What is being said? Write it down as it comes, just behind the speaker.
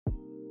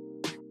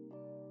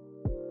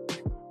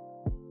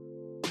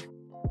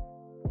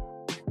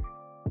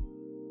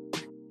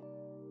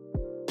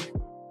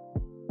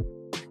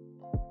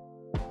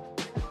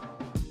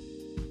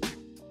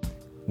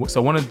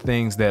So one of the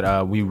things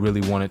that we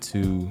really wanted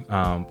to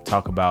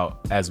talk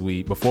about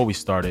before we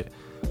started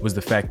was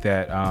the fact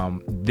that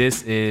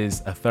this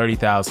is a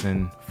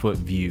 30,000 foot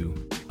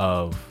view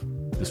of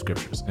the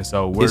scriptures. And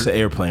so it's an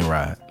airplane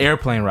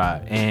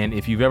ride. And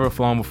if you've ever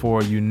flown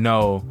before, you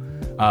know,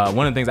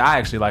 one of the things I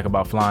actually like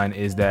about flying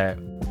is that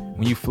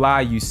when you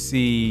fly, you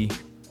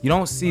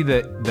don't see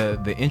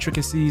the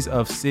intricacies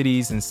of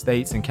cities and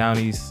states and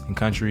counties and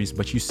countries,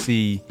 but you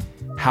see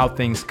how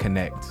things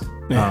connect.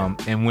 Yeah.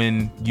 And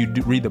when you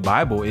read the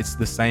Bible, it's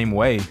the same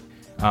way.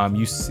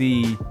 You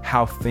see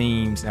how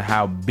themes and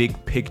how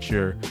big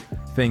picture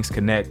things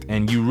connect,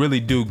 and you really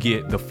do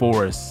get the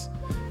forest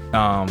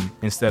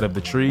instead of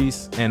the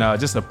trees. And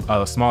just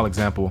a small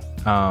example.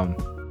 When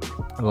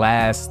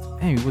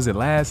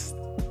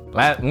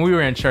we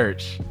were in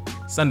church,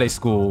 Sunday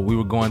school, we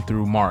were going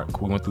through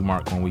Mark. We went through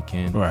Mark one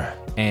weekend. Right.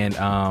 And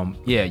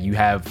you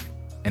have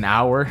an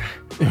hour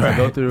to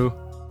go through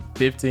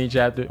 15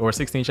 chapters or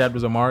 16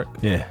 chapters of Mark.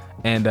 Yeah.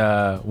 And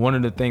one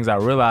of the things I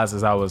realized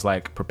as I was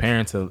like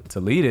preparing to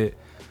lead it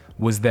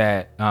was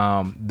that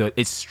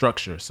its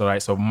structure.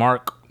 So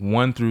Mark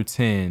 1 through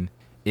 10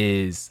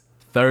 is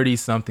 30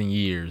 something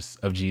years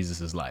of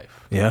Jesus's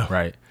life. Yeah.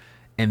 Right.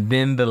 And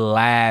then the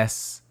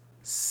last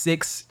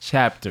 6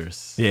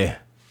 chapters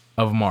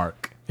of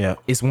Mark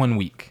is 1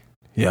 week.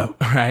 Yeah.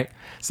 Right.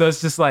 So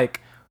it's just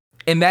like,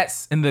 and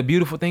the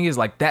beautiful thing is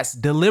like, that's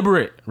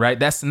deliberate, right?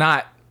 That's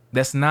not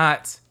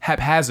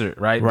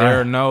haphazard, right? There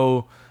are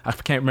no, I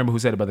can't remember who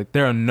said it, but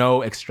there are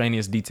no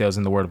extraneous details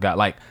in the Word of God.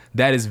 Like,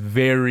 that is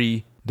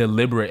very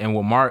deliberate. And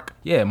what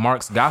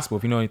Mark's gospel,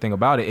 if you know anything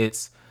about it,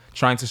 it's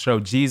trying to show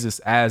Jesus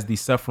as the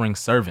suffering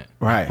servant.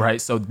 Right.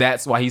 So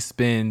that's why he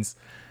spends,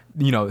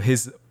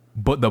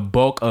 the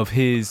bulk of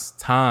his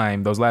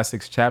time, those last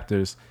 6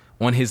 chapters,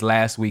 on his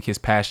last week, his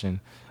passion.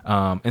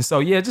 And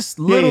so, just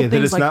little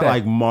things it's like not that.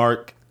 like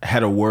Mark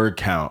had a word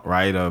count,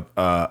 right?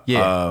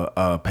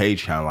 A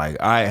page count. Like,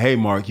 all right, hey,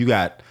 Mark, you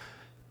got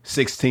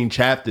 16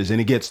 chapters, and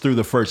he gets through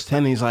the first 10.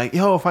 And he's like,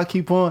 yo, if I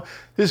keep on,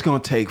 this is going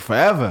to take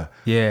forever.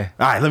 Yeah.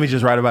 All right, let me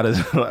just write about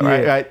this.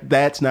 Right?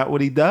 That's not what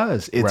he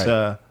does.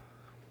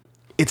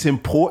 It's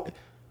important.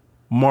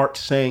 Mark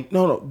saying,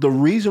 no, the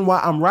reason why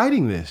I'm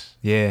writing this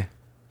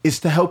is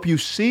to help you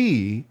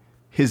see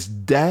his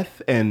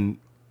death and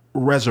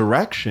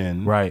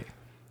resurrection. Right.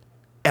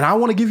 And I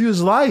want to give you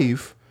his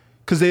life,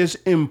 because there's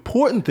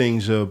important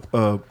things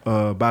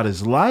about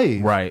his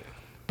life. Right.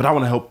 But I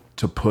want to help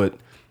to put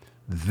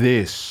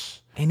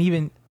this and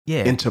even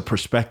into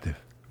perspective.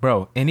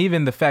 Bro, and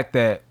even the fact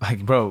that,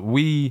 like, bro,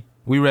 we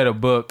read a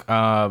book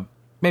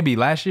maybe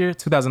last year,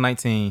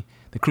 2019,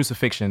 The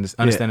Crucifixion, This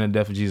Understanding the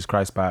Death of Jesus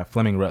Christ by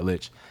Fleming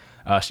Rutledge.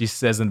 She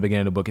says in the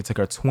beginning of the book, it took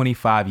her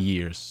 25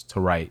 years to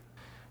write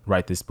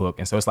this book.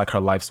 And so it's like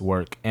her life's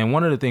work. And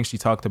one of the things she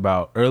talked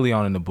about early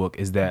on in the book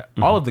is that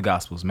all of the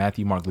Gospels,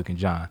 Matthew, Mark, Luke, and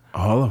John,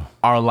 all of them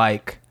are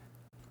like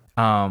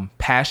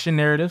passion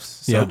narratives.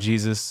 So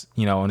Jesus,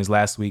 on his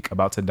last week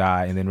about to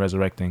die and then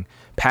resurrecting,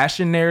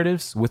 passion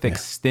narratives with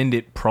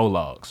extended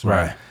prologues.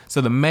 Right.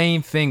 So the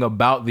main thing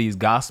about these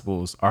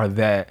Gospels are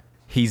that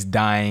he's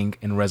dying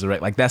and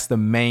resurrect. Like, that's the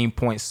main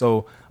point.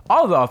 So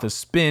all of the authors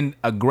spend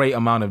a great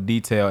amount of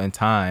detail and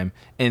time,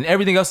 and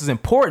everything else is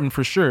important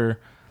for sure,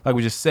 like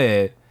we just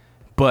said,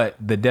 but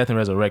the death and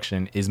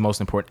resurrection is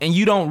most important. And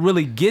you don't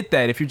really get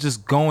that if you're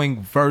just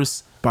going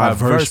verse by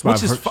verse,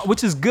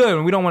 which is good,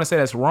 and we don't want to say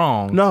that's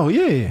wrong. No,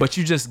 yeah. But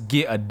you just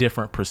get a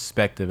different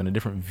perspective and a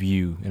different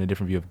view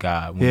of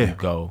God when you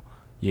go,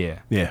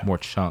 more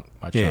chunk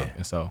by chunk.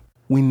 And so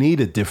we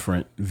need a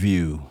different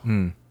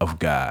view of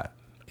God.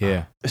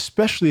 Yeah.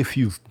 Especially if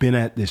you've been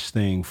at this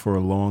thing for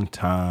a long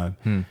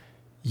time,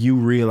 you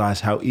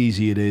realize how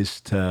easy it is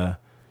to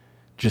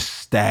just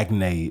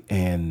stagnate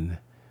and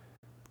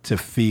to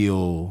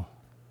feel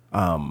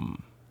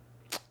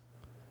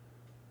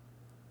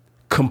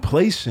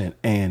complacent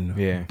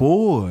and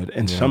bored.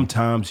 And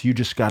sometimes you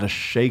just got to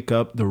shake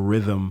up the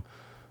rhythm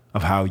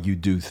of how you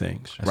do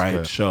things. That's right.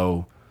 Good.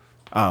 So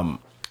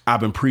I've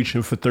been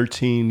preaching for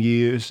 13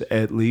 years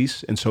at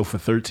least. And so for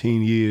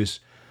 13 years,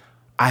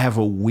 I have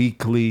a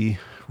weekly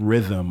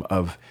rhythm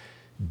of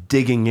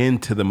digging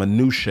into the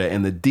minutia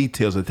and the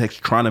details of the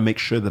text, trying to make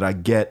sure that I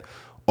get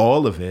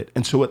all of it.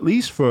 And so at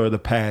least for the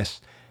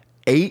past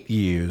 8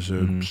 years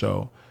or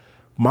so,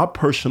 my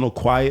personal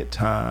quiet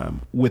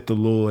time with the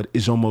Lord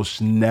is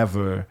almost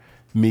never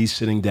me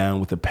sitting down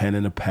with a pen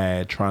and a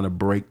pad trying to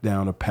break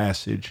down a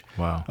passage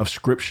of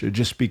scripture,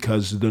 just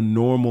because the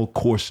normal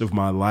course of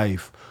my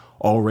life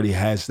already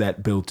has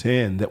that built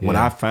in. That what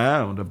I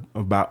found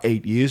about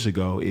 8 years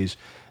ago is,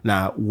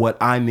 now what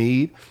I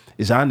need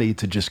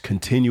to just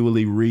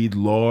continually read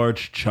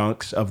large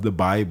chunks of the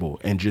Bible,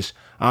 and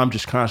I'm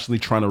just constantly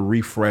trying to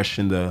refresh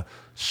in the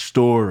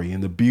story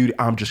and the beauty.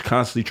 I'm just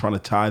constantly trying to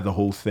tie the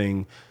whole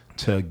thing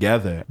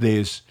together.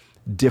 There's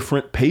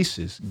different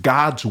paces.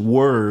 God's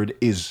word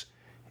is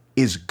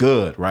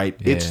good, right?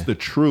 Yeah. It's the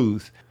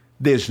truth.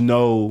 There's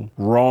no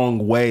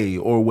wrong way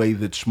or way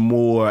that's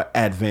more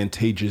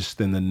advantageous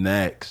than the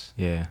next.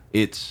 Yeah.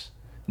 It's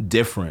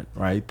different,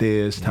 right?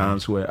 There's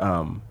times where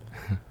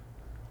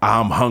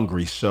I'm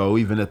hungry. So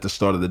even at the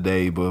start of the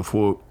day,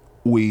 before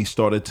we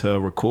started to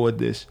record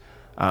this,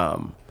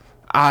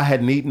 I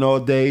hadn't eaten all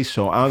day,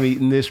 so I'm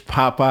eating this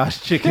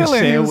Popeye's chicken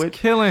sandwich.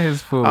 Killing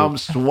his food. I'm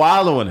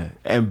swallowing it.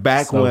 And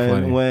back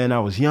when I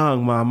was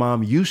young, my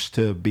mom used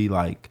to be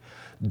like,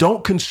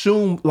 don't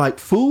consume like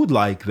food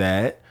like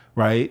that,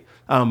 right?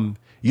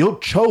 You'll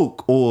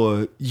choke,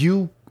 or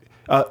you're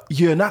not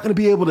going to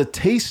be able to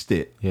taste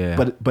it. Yeah.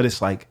 But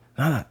it's like,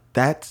 nah,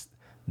 that's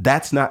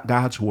not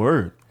God's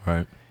word.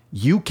 Right.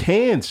 You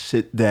can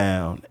sit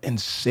down and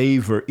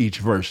savor each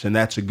verse, and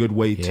that's a good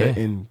way to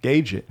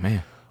engage it.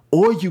 Man.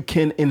 Or you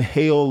can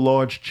inhale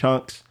large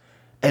chunks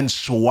and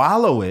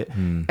swallow it,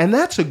 and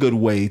that's a good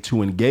way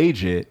to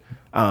engage it.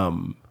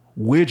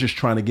 We're just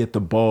trying to get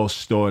the ball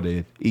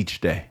started each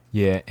day.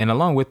 Yeah, and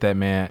along with that,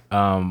 man,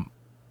 I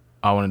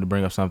wanted to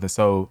bring up something.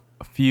 So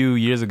a few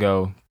years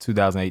ago,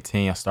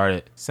 2018, I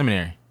started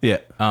seminary. Yeah.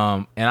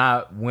 And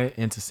I went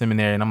into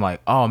seminary, and I'm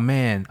like, oh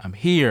man, I'm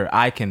here.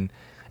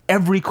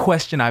 Every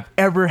question I've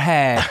ever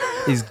had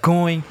is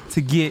going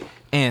to get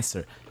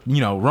answered.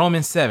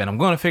 Romans 7. I'm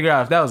going to figure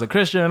out if that was a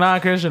Christian or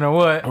non-Christian or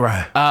what.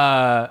 Right.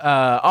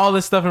 All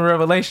this stuff in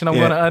Revelation, I'm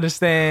going to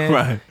understand.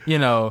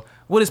 Right.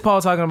 What is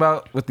Paul talking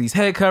about with these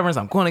head coverings?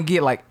 I'm going to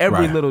get like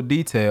every little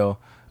detail.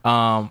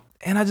 And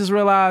I just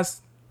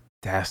realized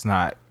that's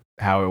not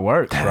how it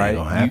works, that right? Ain't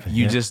gonna happen,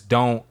 you just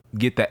don't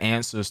get the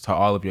answers to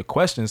all of your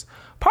questions,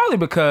 partly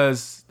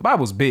because the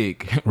Bible's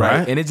big,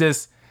 right? And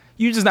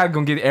you're just not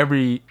going to get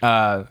every,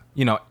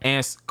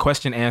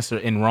 question answer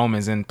in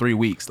Romans in 3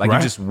 weeks. Like, you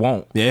just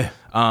won't. Yeah.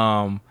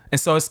 And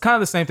so it's kind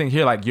of the same thing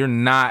here. Like, you're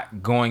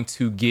not going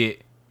to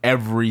get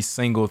every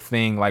single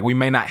thing. Like, we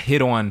may not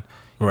hit on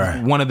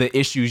one of the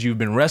issues you've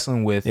been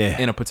wrestling with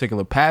in a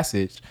particular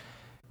passage.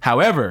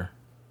 However,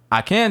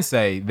 I can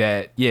say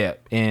that,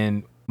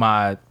 in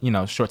my,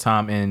 short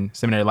time in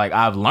seminary, like,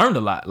 I've learned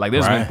a lot. Like,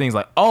 there's been things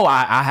like, oh,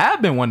 I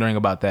have been wondering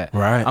about that.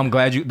 Right. I'm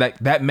glad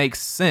that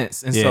makes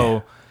sense. And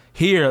so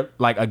here,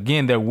 like,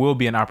 again, there will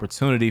be an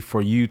opportunity for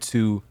you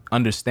to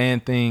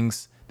understand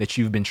things that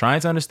you've been trying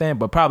to understand,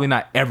 but probably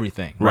not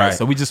everything. Right.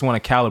 So we just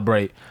want to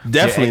calibrate.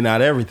 Definitely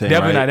not everything.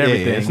 Definitely not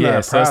everything.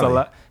 It's so it's a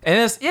lot.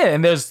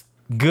 And there's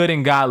good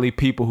and godly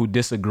people who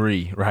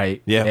disagree,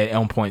 right? Yeah.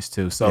 On points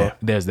too. So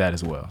there's that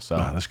as well. So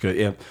that's good.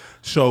 Yeah.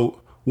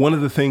 So one of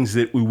the things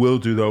that we will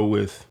do though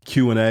with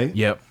Q&A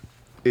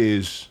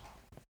is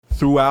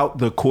throughout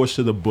the course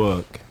of the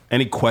book,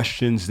 any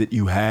questions that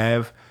you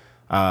have,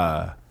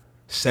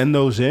 send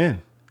those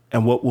in.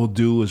 And what we'll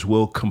do is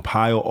we'll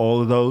compile all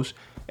of those.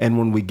 And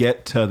when we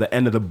get to the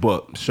end of the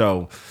book,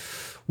 so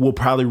we'll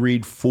probably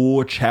read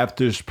 4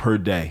 chapters per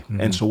day.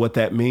 And so what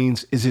that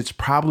means is it's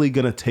probably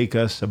going to take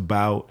us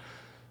about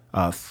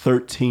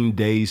 13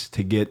 days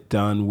to get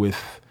done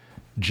with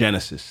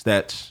Genesis.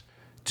 That's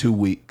 2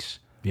 weeks.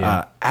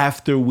 Yeah.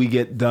 After we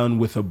get done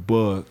with a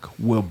book,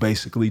 we'll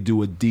basically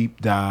do a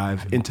deep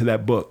dive into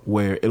that book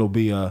where it'll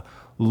be a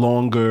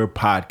longer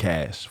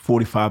podcast,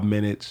 45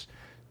 minutes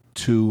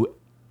to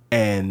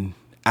an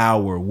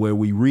hour, where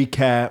we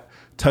recap,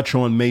 touch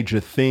on major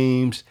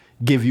themes,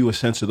 give you a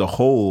sense of the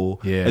whole,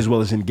 as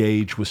well as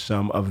engage with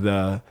some of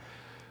the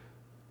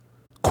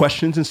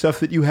questions and stuff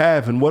that you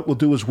have. And what we'll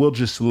do is we'll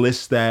just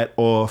list that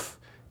off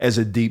as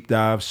a deep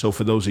dive. So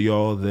for those of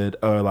y'all that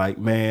are like,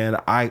 man,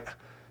 I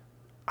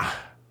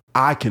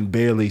can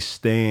barely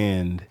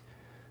stand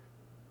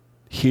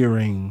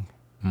hearing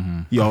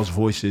y'all's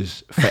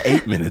voices for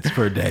 8 minutes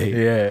per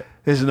day.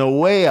 There's no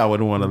way I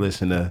would want to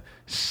listen to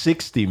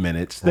 60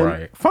 minutes.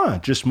 Then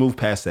fine, just move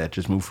past that.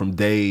 Just move from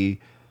day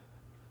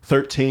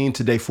 13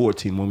 to day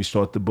 14 when we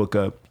start the book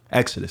of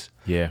Exodus.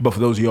 But for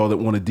those of y'all that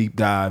want to deep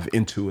dive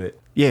into it,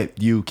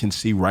 you can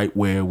see right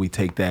where we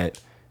take that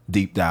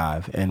deep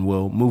dive, and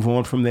we'll move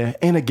on from there.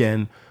 And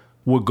again,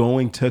 we're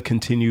going to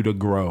continue to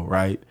grow,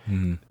 right?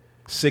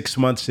 6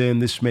 months in,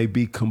 this may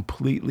be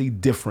completely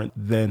different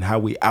than how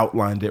we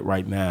outlined it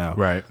right now.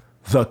 Right.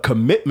 The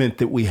commitment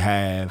that we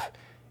have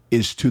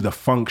is to the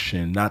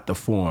function, not the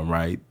form,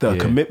 right? The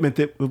commitment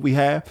that we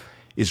have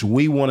is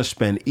we want to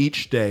spend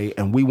each day,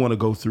 and we want to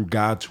go through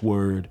God's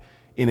word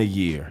in a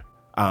year.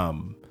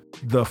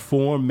 The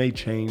form may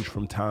change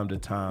from time to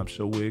time,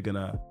 so we're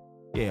gonna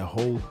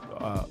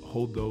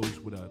hold those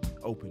with an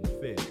open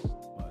fist.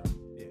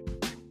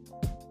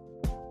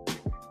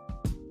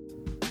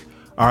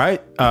 All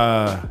right.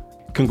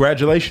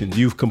 Congratulations.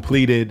 You've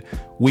completed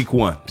week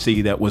 1.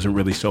 See, that wasn't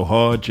really so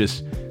hard.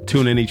 Just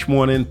tune in each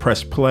morning,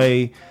 press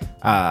play,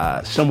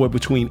 somewhere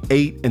between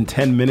 8 and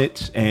 10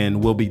 minutes,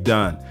 and we'll be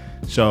done.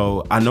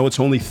 So I know it's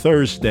only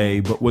Thursday,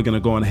 but we're going to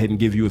go on ahead and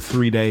give you a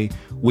 3-day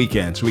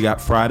weekend. So we got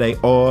Friday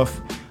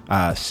off,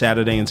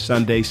 Saturday and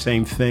Sunday,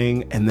 same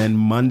thing. And then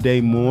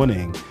Monday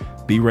morning,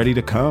 be ready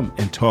to come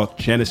and talk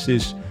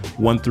Genesis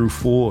 1 through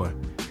 4.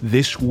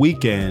 This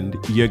weekend,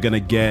 you're going to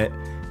get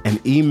an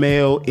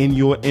email in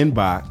your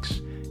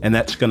inbox and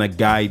that's going to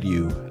guide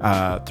you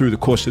through the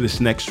course of this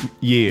next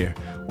year.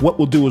 What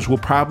we'll do is we'll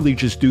probably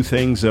just do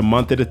things a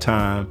month at a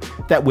time.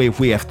 That way, if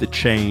we have to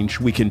change,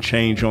 we can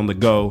change on the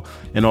go,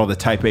 and all the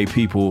type A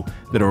people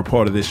that are a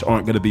part of this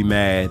aren't going to be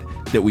mad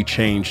that we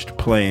changed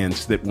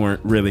plans that weren't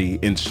really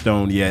in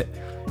stone yet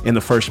in the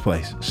first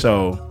place.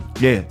 So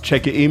yeah,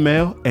 check your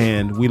email,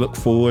 and we look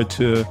forward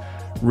to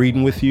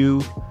reading with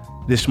you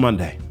this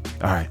Monday.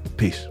 All right,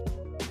 peace.